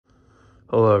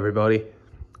Hello everybody.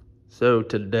 So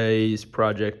today's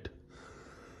project,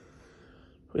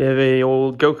 we have a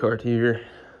old go-kart here.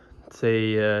 It's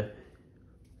a, let's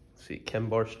see,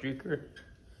 Bar streaker.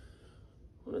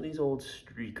 One of these old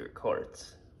streaker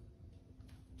karts.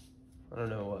 I don't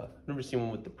know, I've never seen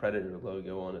one with the Predator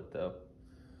logo on it though.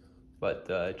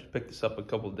 But I just picked this up a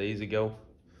couple days ago.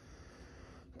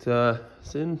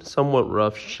 It's in somewhat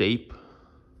rough shape.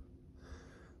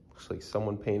 Looks like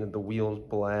someone painted the wheels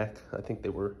black. I think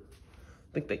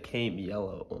they came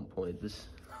yellow at one point. This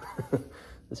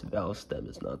this valve stem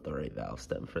is not the right valve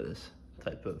stem for this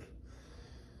type of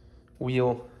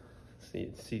wheel. See,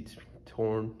 the seat's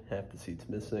torn, half the seat's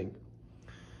missing.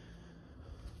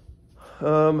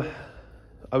 I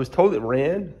was told it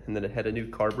ran and that it had a new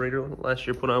carburetor last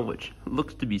year put on, which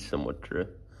looks to be somewhat true.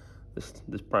 This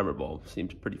primer bulb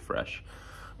seems pretty fresh,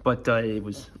 but it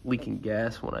was leaking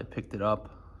gas when I picked it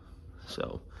up,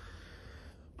 so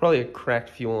probably a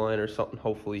cracked fuel line or something.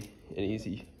 Hopefully an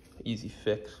easy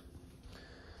fix.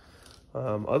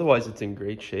 Otherwise it's in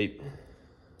great shape.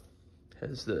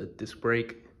 Has the disc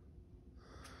brake.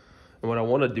 And what I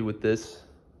want to do with this,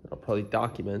 I'll probably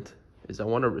document, is I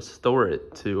want to restore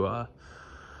it to an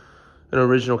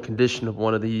original condition of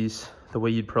one of these, the way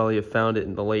you'd probably have found it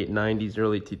in the late 90s,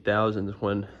 early 2000s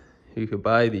when you could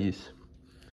buy these.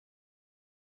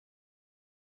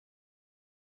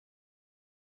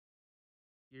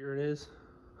 Here it is.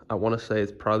 I want to say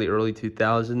it's probably early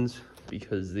 2000s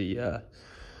because the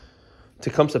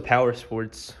Tecumseh Power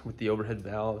Sports with the overhead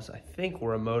valves, I think,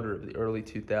 were a motor of the early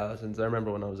 2000s. I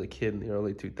remember when I was a kid in the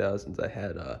early 2000s, I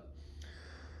had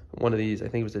one of these. I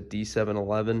think it was a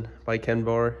D711 by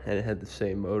Bar, and it had the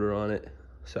same motor on it.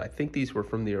 So I think these were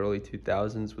from the early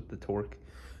 2000s with the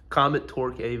Comet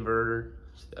Torque Averter.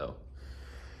 So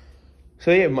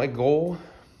yeah, my goal,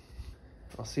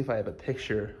 I'll see if I have a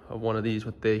picture of one of these,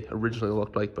 what they originally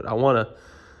looked like, but I want to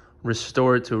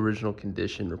restore it to original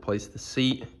condition, replace the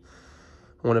seat.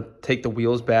 I want to take the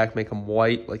wheels back, make them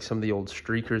white like some of the old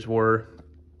streakers were.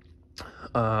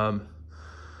 Want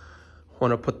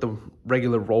to put the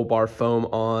regular roll bar foam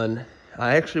on.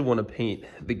 I actually want to paint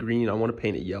the green. I want to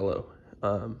paint it yellow.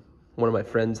 One of my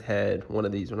friends had one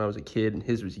of these when I was a kid, and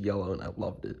his was yellow, and I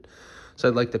loved it. So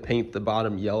I'd like to paint the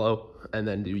bottom yellow and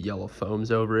then do yellow foams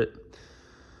over it.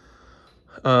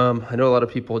 I know a lot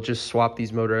of people just swap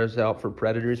these motors out for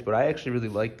Predators, but I actually really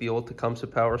like the old Tecumseh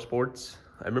Power Sports.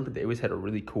 I remember they always had a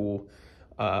really cool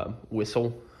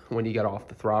whistle when you got off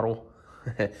the throttle.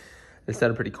 It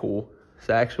sounded pretty cool.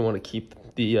 So I actually want to keep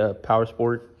the Power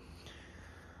Sport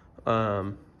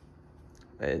and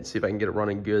see if I can get it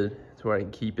running good to where I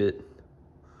can keep it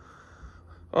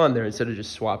on there instead of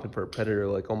just swapping for a Predator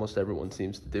like almost everyone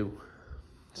seems to do.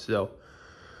 So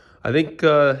I think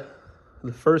the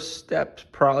first step's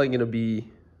probably going to be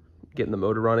getting the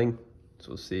motor running. So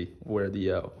we'll see where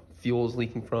the fuel is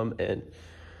leaking from, and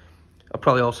I'll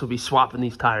probably also be swapping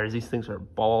these tires. These things are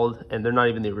bald, and they're not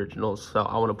even the originals, so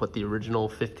I want to put the original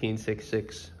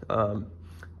 1566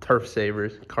 Turf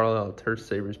Savers, Carlisle Turf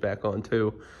Savers back on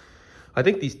too. I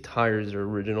think these tires are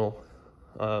original,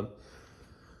 because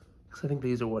I think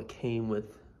these are what came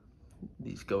with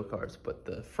these go-karts, but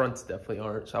the fronts definitely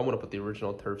aren't. So I want to put the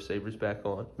original Turf Savers back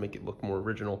on, make it look more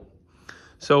original.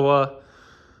 So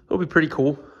it'll be pretty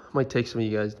cool. Might take some of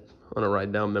you guys on a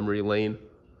ride down memory lane.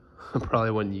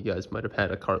 Probably when you guys might have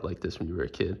had a kart like this when you were a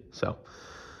kid. So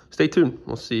stay tuned.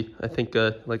 We'll see. I think,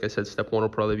 like I said, step one will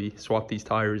probably be swap these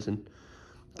tires and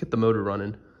get the motor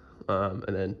running. And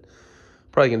then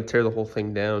probably going to tear the whole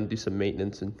thing down, do some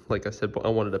maintenance. And like I said, I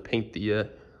wanted to paint the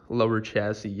lower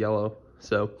chassis yellow.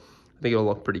 So I think it'll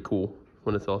look pretty cool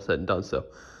when it's all said and done. So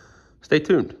stay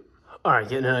tuned. All right,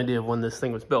 getting an idea of when this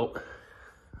thing was built.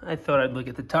 I thought I'd look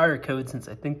at the tire code since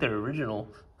I think they're original.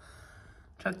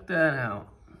 Check that out.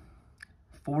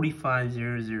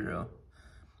 4500.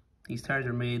 These tires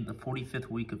are made the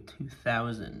 45th week of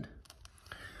 2000.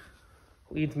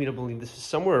 Leads me to believe this is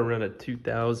somewhere around a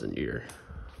 2000 year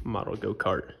model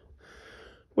go-kart,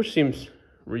 which seems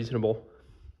reasonable.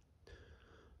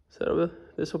 So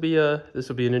this will be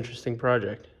an interesting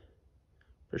project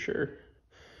for sure.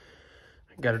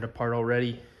 I got it apart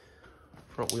already.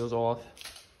 Front wheels off,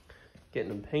 getting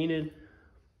them painted.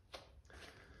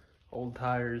 Old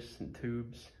tires and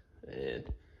tubes, and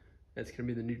that's gonna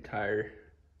be the new tire,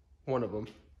 one of them,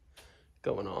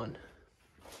 going on.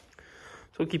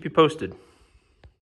 So we'll keep you posted.